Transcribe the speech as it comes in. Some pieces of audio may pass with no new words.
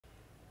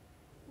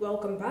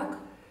Welcome back,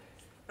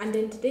 and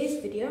in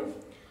today's video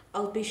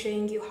I'll be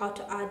showing you how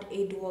to add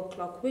a dual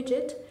clock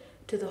widget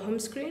to the home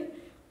screen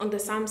on the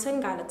Samsung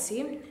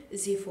Galaxy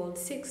Z Fold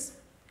 6.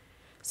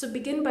 So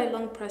begin by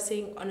long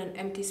pressing on an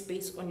empty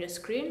space on your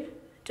screen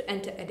to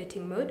enter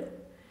editing mode,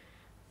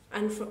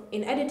 and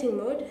in editing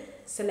mode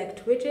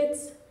select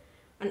widgets,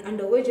 and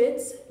under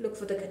widgets look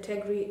for the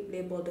category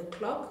labeled the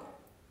clock,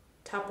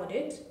 tap on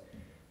it,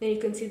 then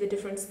you can see the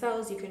different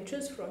styles you can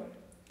choose from.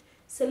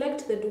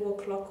 Select the dual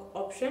clock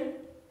option,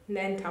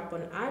 then tap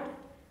on add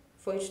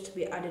for it to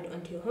be added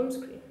onto your home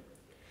screen.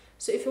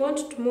 So if you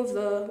want to move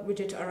the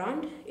widget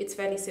around, it's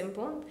fairly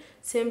simple.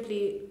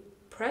 Simply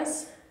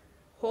press,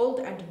 hold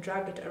and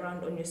drag it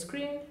around on your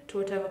screen to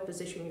whatever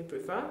position you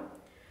prefer.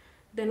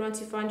 Then once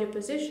you find your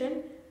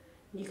position,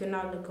 you can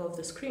now let go of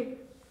the screen.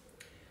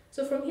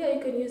 So from here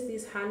you can use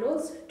these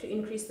handles to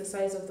increase the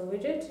size of the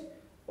widget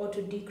or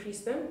to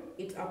decrease them,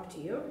 it's up to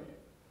you.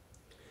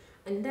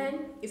 And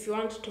then if you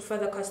want to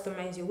further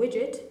customize your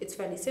widget, it's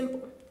fairly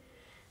simple.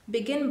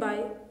 Begin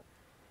by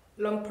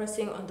long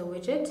pressing on the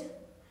widget,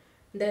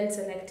 then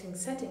selecting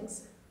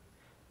settings.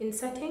 In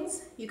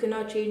settings, you can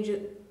now change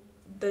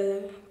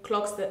the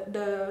clocks,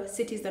 the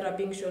cities that are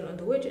being shown on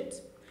the widget.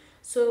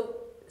 So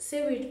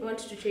say we want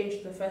to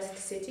change the first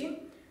city,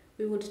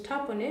 we would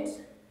tap on it,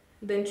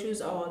 then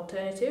choose our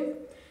alternative.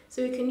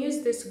 So we can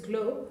use this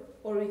globe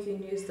or we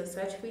can use the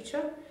search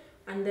feature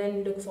and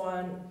then look for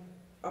an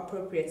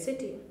appropriate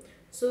city.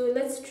 So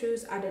let's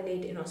choose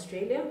Adelaide in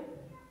Australia.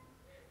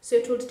 So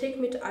it will take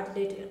me to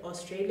Adelaide in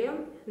Australia,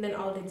 and then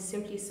I'll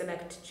simply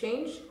select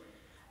change,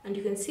 and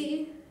you can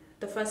see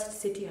the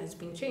first city has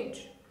been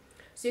changed.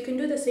 So you can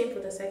do the same for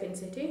the second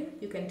city.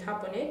 You can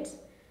tap on it,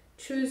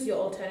 choose your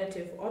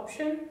alternative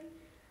option,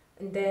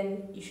 and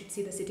then you should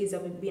see the cities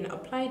that have been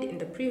applied in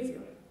the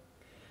preview.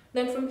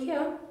 Then from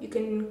here, you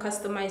can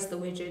customize the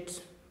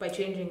widget by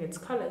changing its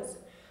colors.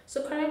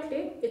 So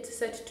currently, it's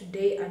set to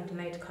day and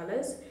night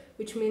colors,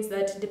 which means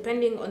that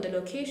depending on the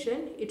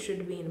location, it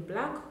should be in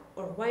black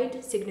or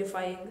white,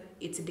 signifying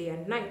it's day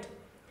and night.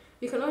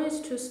 You can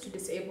always choose to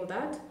disable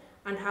that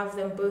and have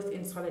them both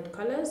in solid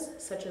colors,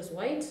 such as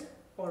white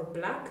or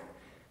black,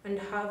 and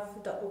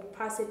have the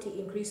opacity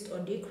increased or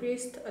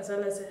decreased, as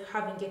well as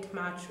having it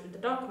match with the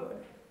dark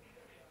mode.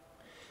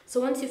 So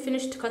once you've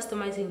finished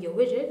customizing your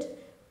widget,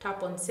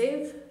 tap on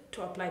save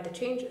to apply the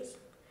changes.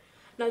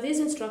 Now these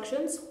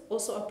instructions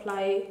also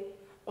apply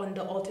on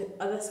the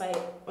other side,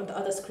 on the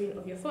other screen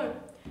of your phone.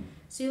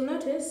 So you'll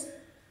notice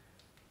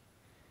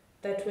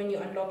that when you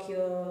unlock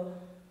your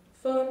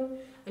phone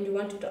and you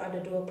wanted to add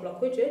a dual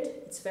clock widget,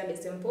 it's fairly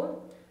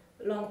simple.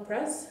 Long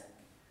press,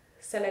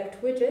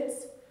 select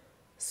widgets,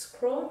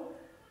 scroll,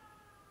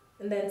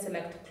 and then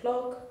select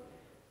clock,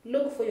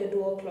 look for your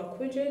dual clock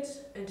widget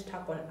and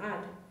tap on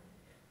add.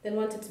 Then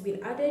once it's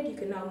been added, you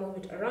can now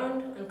move it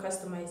around and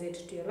customize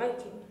it to your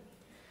liking.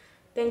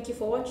 Thank you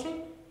for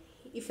watching.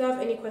 If you have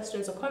any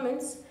questions or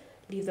comments,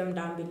 leave them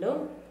down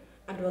below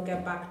and we'll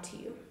get back to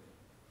you.